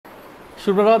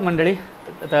शुभप्रभात मंडळी.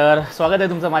 तर स्वागत आहे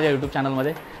तुमचं माझ्या यूट्यूब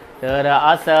चॅनलमध्ये. तर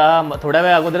आज थोड्या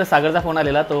वेळ अगोदर सागरचा फोन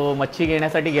आलेला. तो मच्छी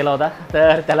घेण्यासाठी गेला होता.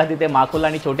 तर त्याला तिथे माखुल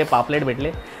आणि छोटे पापलेट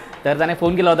भेटले. तर त्याने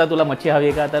फोन केला होता, तुला मच्छी हवी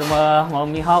आहे का? तर मग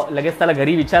मी लगेच त्याला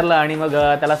घरी विचारलं आणि मग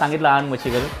त्याला सांगितलं आण मच्छी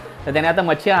करून. तर त्याने आता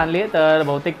मच्छी आणली. तर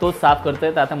बहुतेक तोच साफ करतो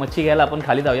आहे. तर आता मच्छी घ्यायला आपण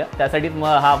खाली जाऊया. त्यासाठीच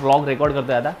मग हा व्लॉग रेकॉर्ड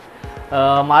करतो आहे.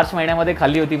 आता मार्च महिन्यामध्ये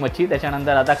खाल्ली होती मच्छी,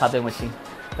 त्याच्यानंतर आता खातो आहे मच्छी.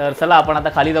 तर चला आपण आता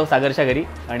खाली जाऊ सागरच्या घरी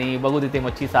आणि बघू तिथे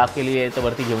मच्छी साफ केली आहे तर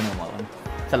वरती घेऊन येऊ आपण.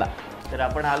 चला. तर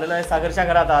आपण आलेलो आहे सागरच्या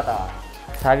घरात. आता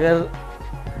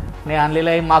सागरने आणलेलं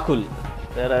आहे माखुल.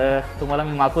 तर तुम्हाला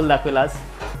मी माखुल दाखवेल आज.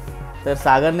 तर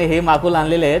सागरने हे माखुल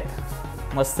आणलेले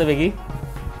आहेत मस्तपैकी.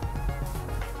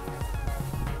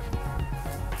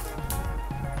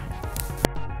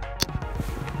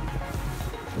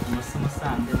 मस्त मस्त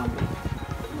आणते माखुल.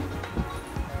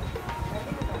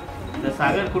 तर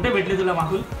सागर कुठे भेटले तुला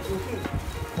माखुल?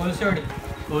 कोळसेवाडी.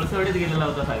 कोळसेवाडीत गेलेला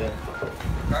होता सागर.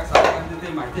 काय सांगते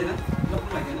ते माहिती आहे ना? तुला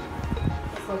पण माहिती आहे ना?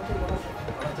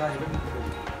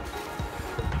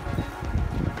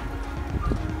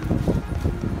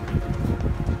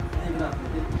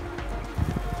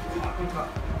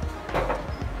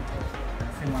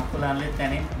 असे माखुल आणले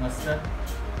त्याने मस्त.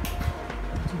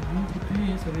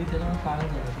 सगळी त्याच्यामुळे काळं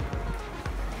झालं.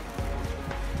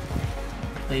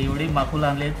 तर एवढी माखुल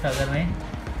आणले सागरने.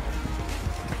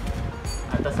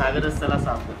 आता सागरच त्याला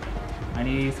साफ करतो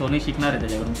आणि सोनी शिकणार आहे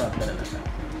त्याच्याकडून साफ करायला.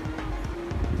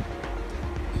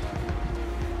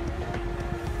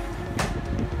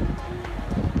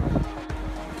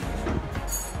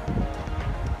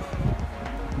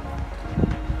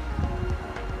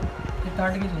 ते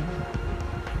ताट घे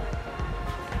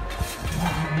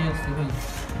असते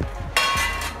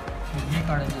हे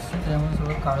काढायचं असतं, त्यामुळे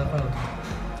सगळं काळं पण होतं.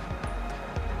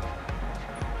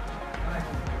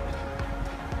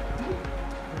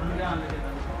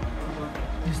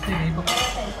 दिसते हे बघ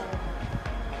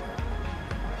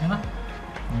है ना?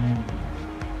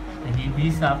 ही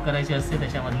बी साफ करायची असते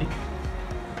त्याच्यामधली.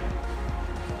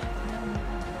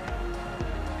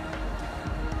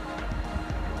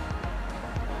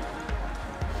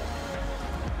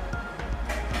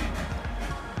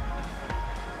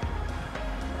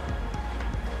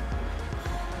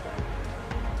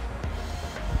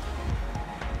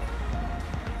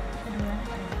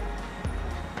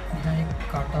 हा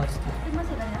एक काटा असतो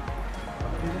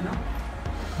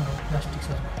प्लास्टिक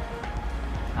सर.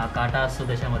 हा काटा असतो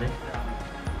त्याच्यामध्ये.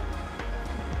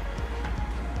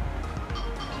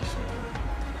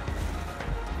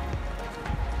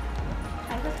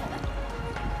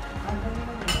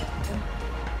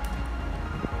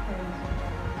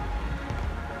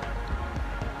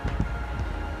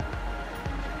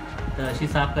 तर अशी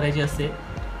साफ करायची असते.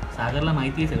 सागरला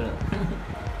माहिती आहे सगळं.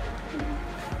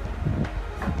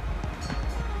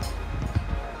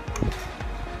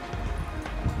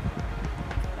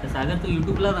 तर सागर तू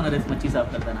यूट्यूबला जाणार आहेस मच्छी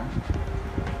साफ करताना?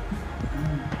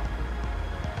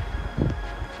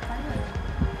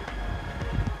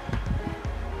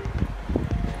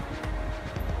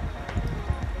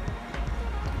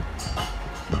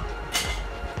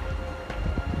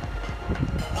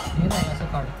 हे नाही असं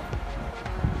काढ.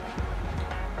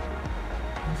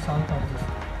 साल काढायचं.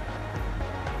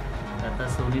 आता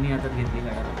सोनीने हातात घेतली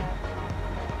काढायला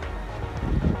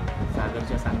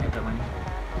सागरच्या सांगण्याप्रमाणे.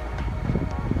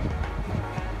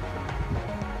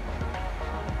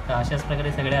 तर अशाच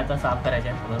प्रकारे सगळे आता साफ करायचे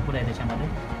आहेत. भरपूर आहे त्याच्यामध्ये.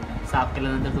 साफ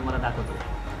केल्यानंतर तुम्हाला दाखवतो.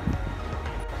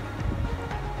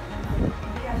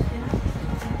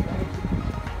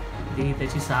 ती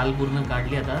त्याची साल पूर्ण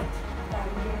काढली आता.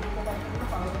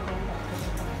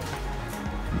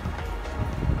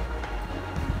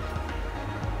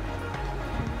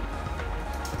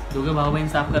 दोघे भाऊ बहीण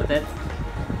साफ करतायत.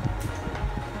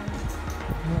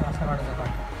 असं काढायचं काढ.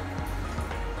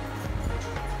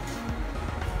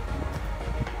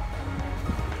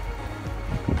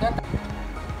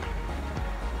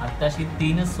 आत्ताशी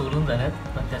 3च सोलून झाल्यात,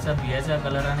 पण त्याच्या बियाच्या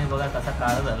कलराने बघा कसा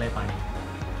काळं झालंय पाणी.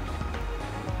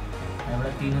 एवढा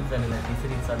 3च झालेला आहे,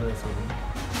 तिसरी चालू आहे सोलून.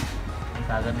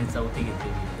 सागरने चौथी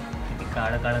घेतलेली. किती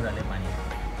काळं काळं झालंय पाणी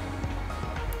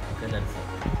कलरचं.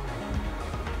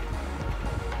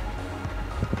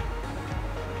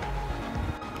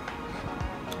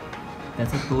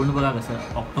 त्याचं तोंड बघा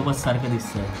कसं ऑक्टोपस सारखं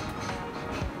दिसतंय.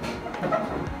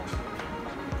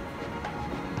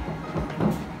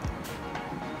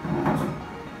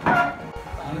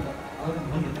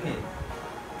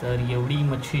 तर एवढी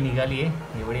मच्छी निघाली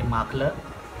आहे, एवढे माखलं.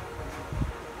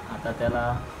 आता त्याला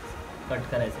कट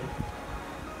करायचे.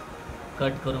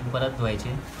 कट करून परत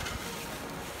धुवायचे.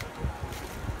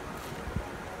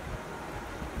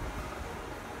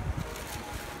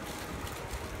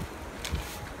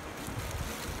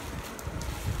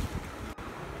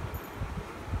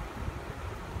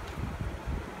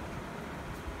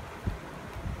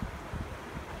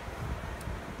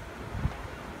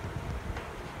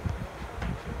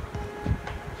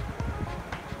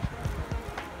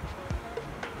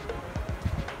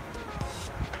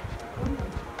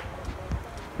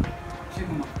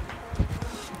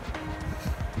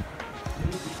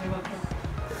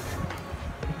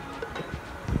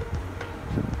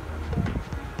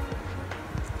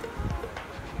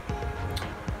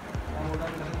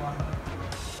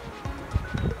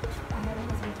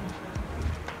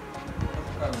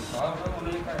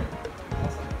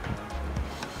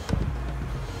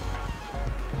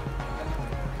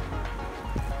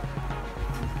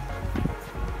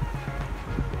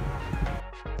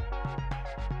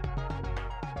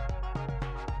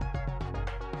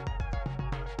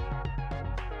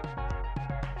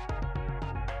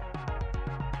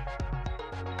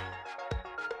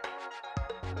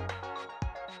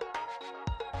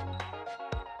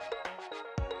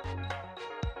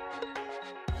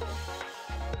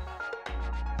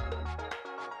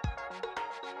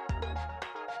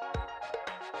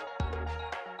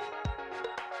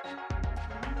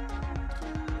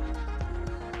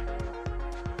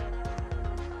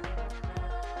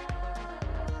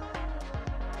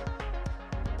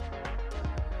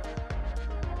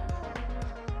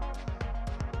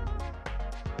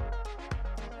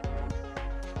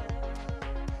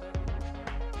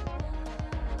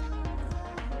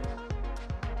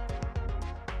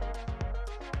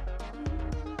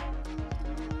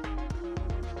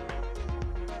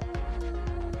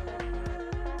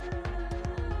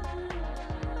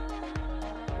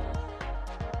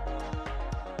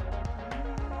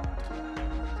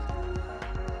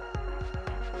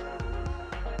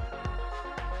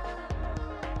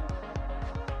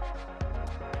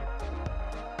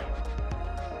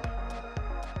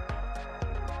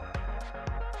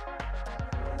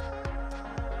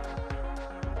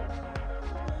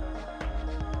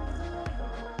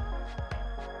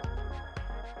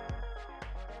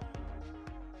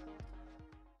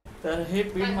 तर हे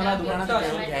पीठ मला दुकानात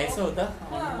घ्यायचं होतं,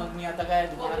 मग मी आता काय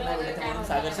दुकानात नाही भेटत म्हणून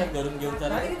सागरच्यात घरून घेऊन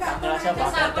चाललो. तांदळाच्या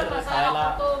भाकऱ्या तर खायला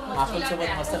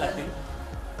माकुलसोबत मस्त लागतील,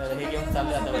 तर हे घेऊन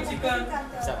चाललो आता वरती.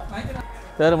 चला.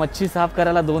 तर मच्छी साफ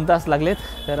करायला 2 तास लागलेत.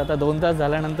 तर आता 2 तास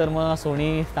झाल्यानंतर मग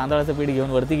सोनी तांदळाचं पीठ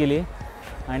घेऊन वरती गेली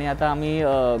आणि आता आम्ही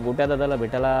गोट्या दादाला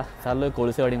भेटायला चाललो आहे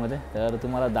कोळसेवाडीमध्ये. तर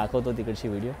तुम्हाला दाखवतो तिकडची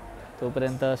व्हिडिओ,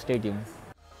 तोपर्यंत स्टे ट्यून.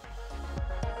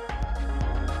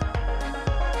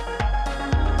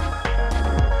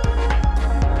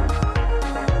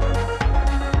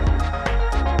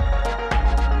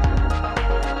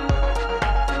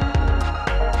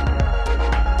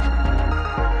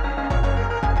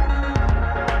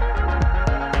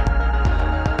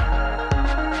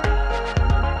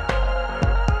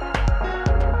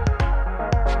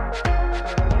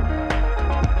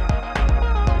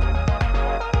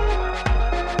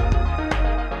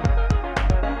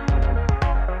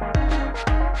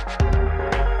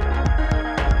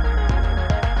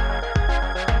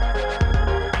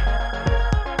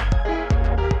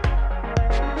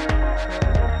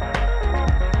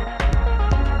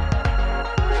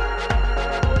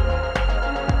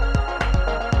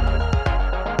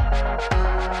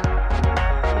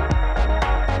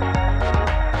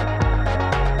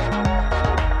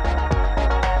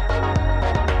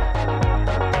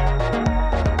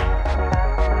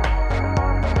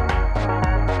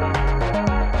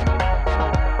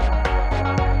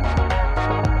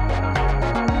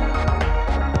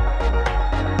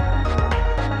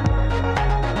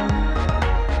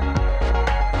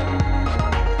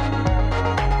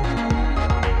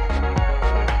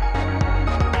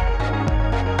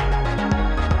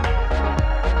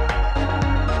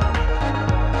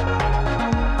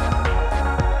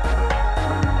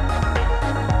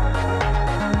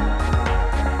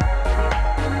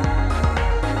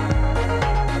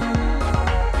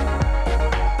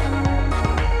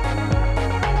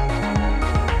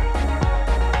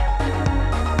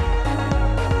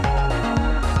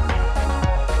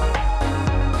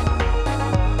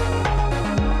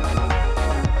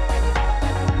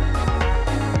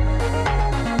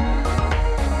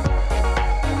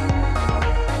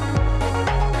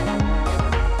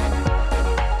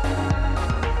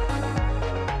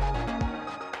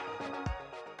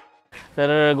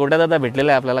 तर गोट्या दादा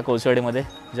भेटलेला आहे आपल्याला कोळसेवाडीमध्ये.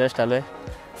 जस्ट आलो आहे.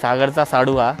 सागरचा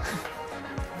साडू हा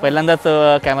पहिल्यांदाच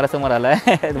कॅमेरासमोर आला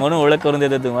आहे म्हणून ओळख करून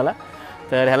देतो तुम्हाला.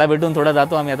 तर ह्याला भेटून थोडा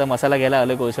जातो आम्ही. आता मसाला घ्यायला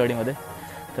आलो आहे कोळसेवाडीमध्ये.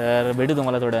 तर भेटू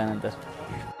तुम्हाला थोड्या वेळानंतर.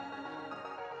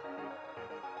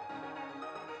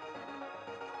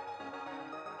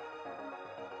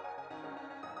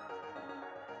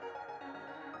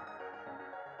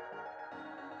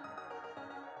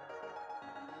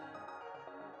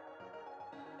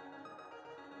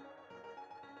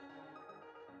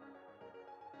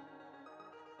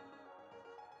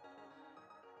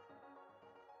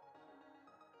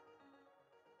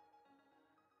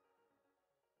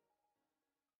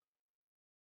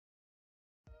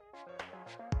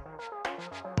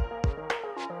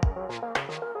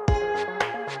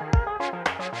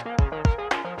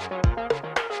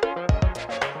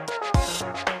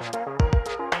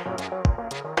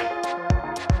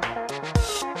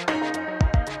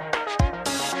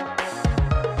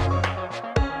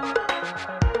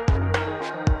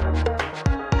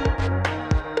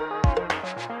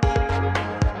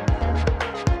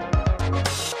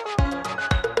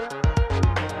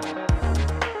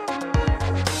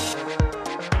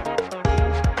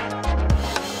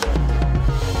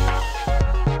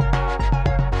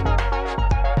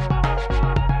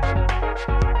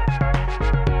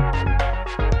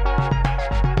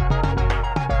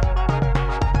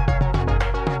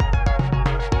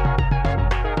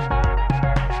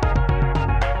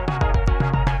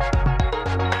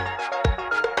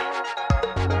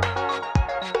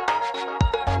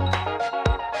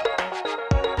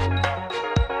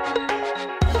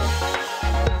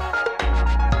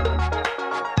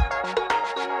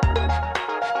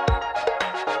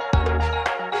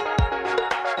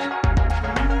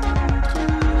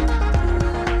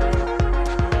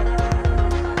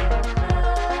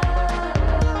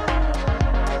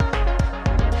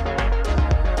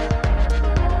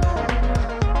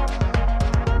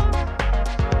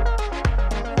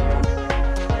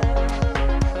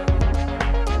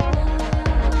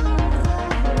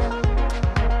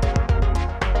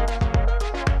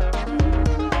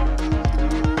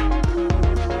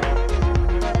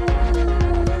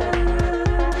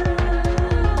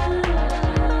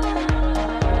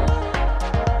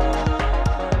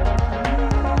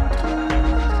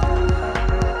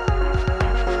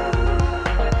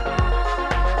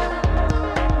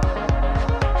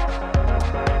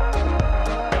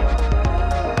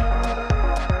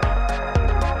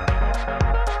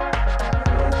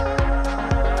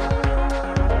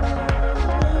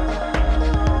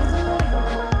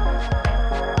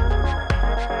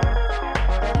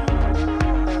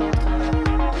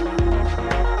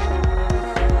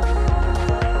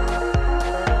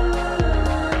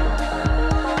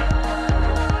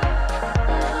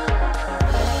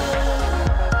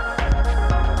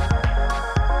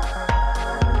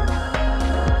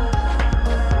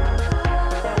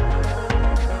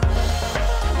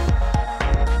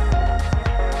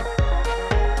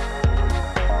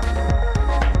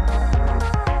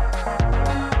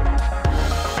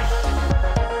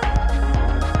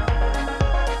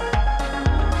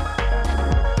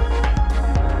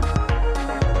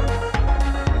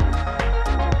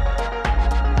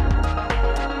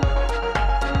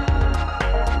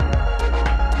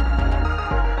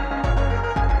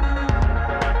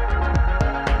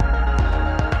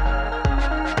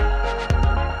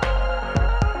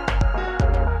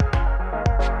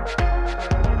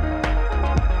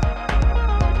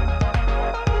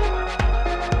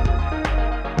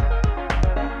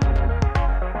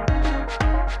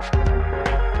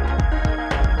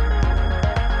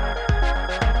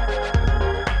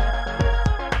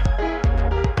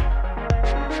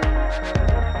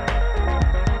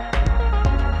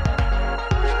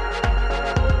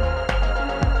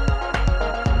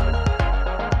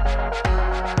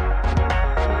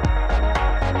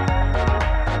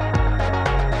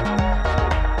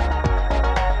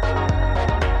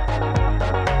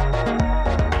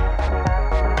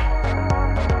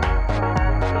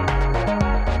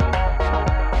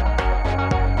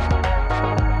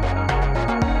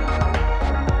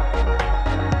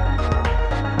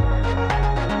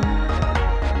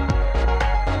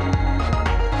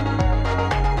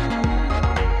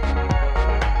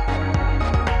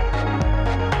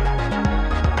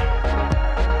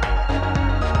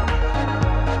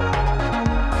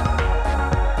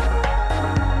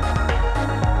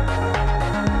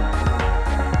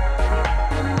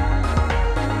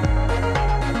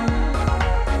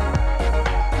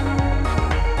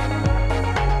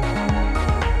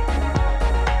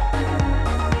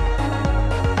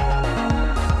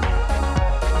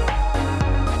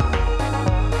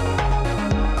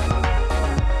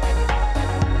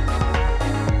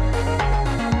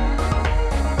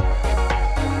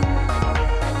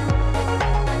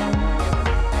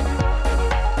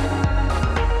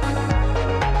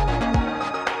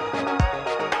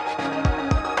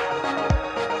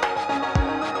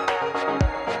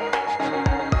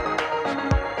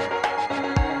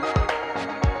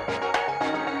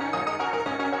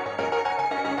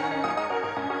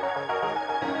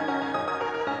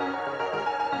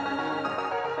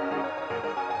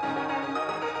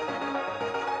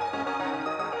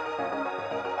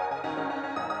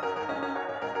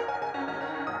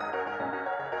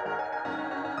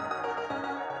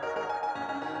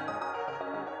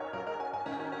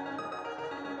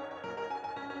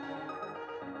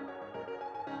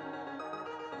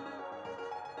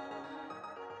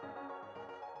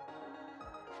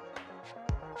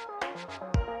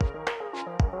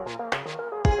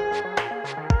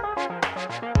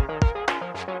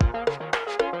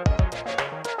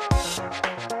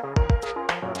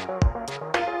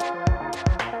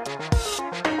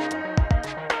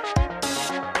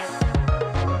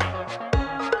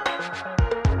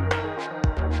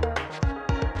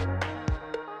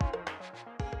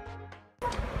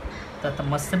 तर आता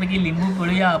मस्तपैकी लिंबू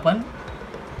पिळूया आपण.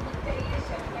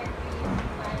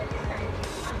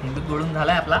 लिंबू पिळून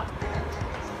झालाय आपला.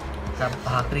 आता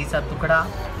भाकरीचा तुकडा,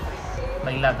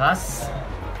 पहिला घास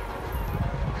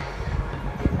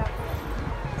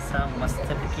असा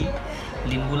मस्तपैकी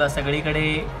लिंबूला सगळीकडे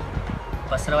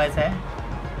पसरवायचा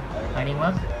आहे आणि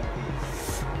मग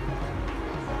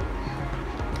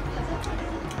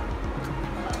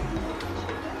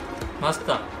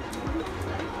मस्त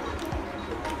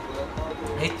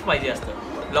हेच पाहिजे असतं.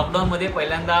 लॉकडाऊनमध्ये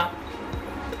पहिल्यांदा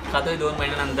खातोय 2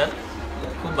 महिन्यानंतर.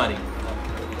 खूप भारी.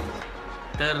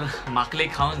 तर माकले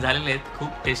खाऊन झालेले आहेत, खूप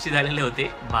टेस्टी झालेले होते.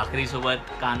 भाकरीसोबत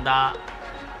कांदा,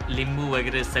 लिंबू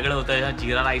वगैरे सगळं होतं.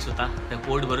 जिरा राईस होता. तर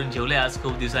पोट भरून जेवले आज.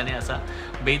 खूप दिवसाने असा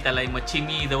बेत आला. मच्छी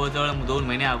मी जवळजवळ 2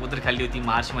 महिने अगोदर खाल्ली होती,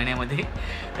 मार्च महिन्यामध्ये.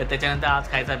 तर त्याच्यानंतर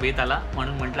आज खायचा बेत आला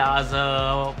म्हणून म्हटलं आज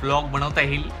ब्लॉग बनवता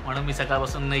येईल म्हणून मी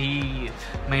सकाळपासून ही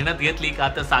मेहनत घेतली. का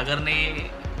तर सागरने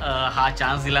हा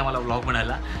चान्स दिला मला ब्लॉग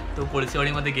बनायला. तो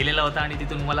कोळसेवाडीमध्ये गेलेला होता आणि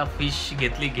तिथून मला फिश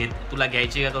तुला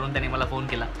घ्यायची का करून त्याने मला फोन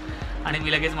केला आणि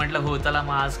मी लगेच म्हटलं हो चला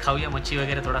मग आज खाऊया मच्छी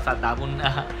वगैरे. थोडासा दाबून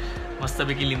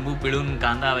मस्तपैकी लिंबू पिळून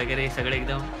कांदा वगैरे सगळे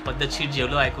एकदम पद्धतशीर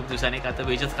जेवलो आहे खूप दिवसाने. का तर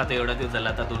व्हेजच खातो एवढा दिवस झाला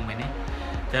आता 2 महिने.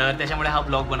 तर त्याच्यामुळे हा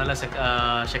ब्लॉग बनायला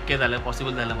शक्य झालं,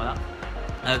 पॉसिबल झालं मला.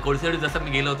 कोळसेवाडी जसं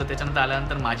मी गेलो होतो त्याच्यानंतर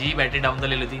आल्यानंतर माझीही बॅटरी डाऊन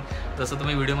झालेली होती. जसं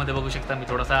तुम्ही व्हिडिओमध्ये बघू शकता मी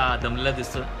थोडासा दमलेला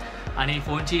दिसतो आणि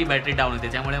फोनची बॅटरी डाऊन होती.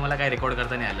 त्यामुळे मला काही रेकॉर्ड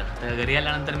करता नाही आलं. तर घरी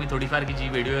आल्यानंतर मी थोडीफार जी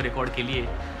व्हिडिओ रेकॉर्ड केली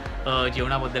आहे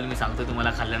जेवणाबद्दल मी सांगतो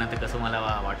तुम्हाला खाल्ल्यानंतर कसं मला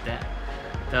वाटतं आहे.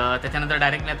 तर त्याच्यानंतर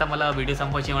डायरेक्टली आता मला व्हिडिओ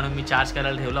संपवायची म्हणून मी चार्ज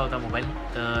करायला ठेवला होता मोबाईल.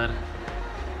 तर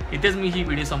इथेच मी ही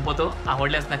व्हिडिओ संपवतो.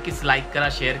 आवडल्यास नक्कीच लाईक करा,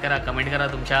 शेअर करा, कमेंट करा.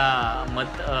 तुमच्या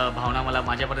भावना मला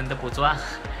माझ्यापर्यंत पोचवा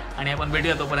आणि आपण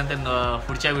भेटूया तोपर्यंत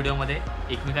पुढच्या व्हिडिओमध्ये.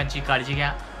 एकमेकांची काळजी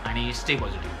घ्या आणि स्टे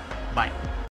पॉझिटिव्ह. बाय.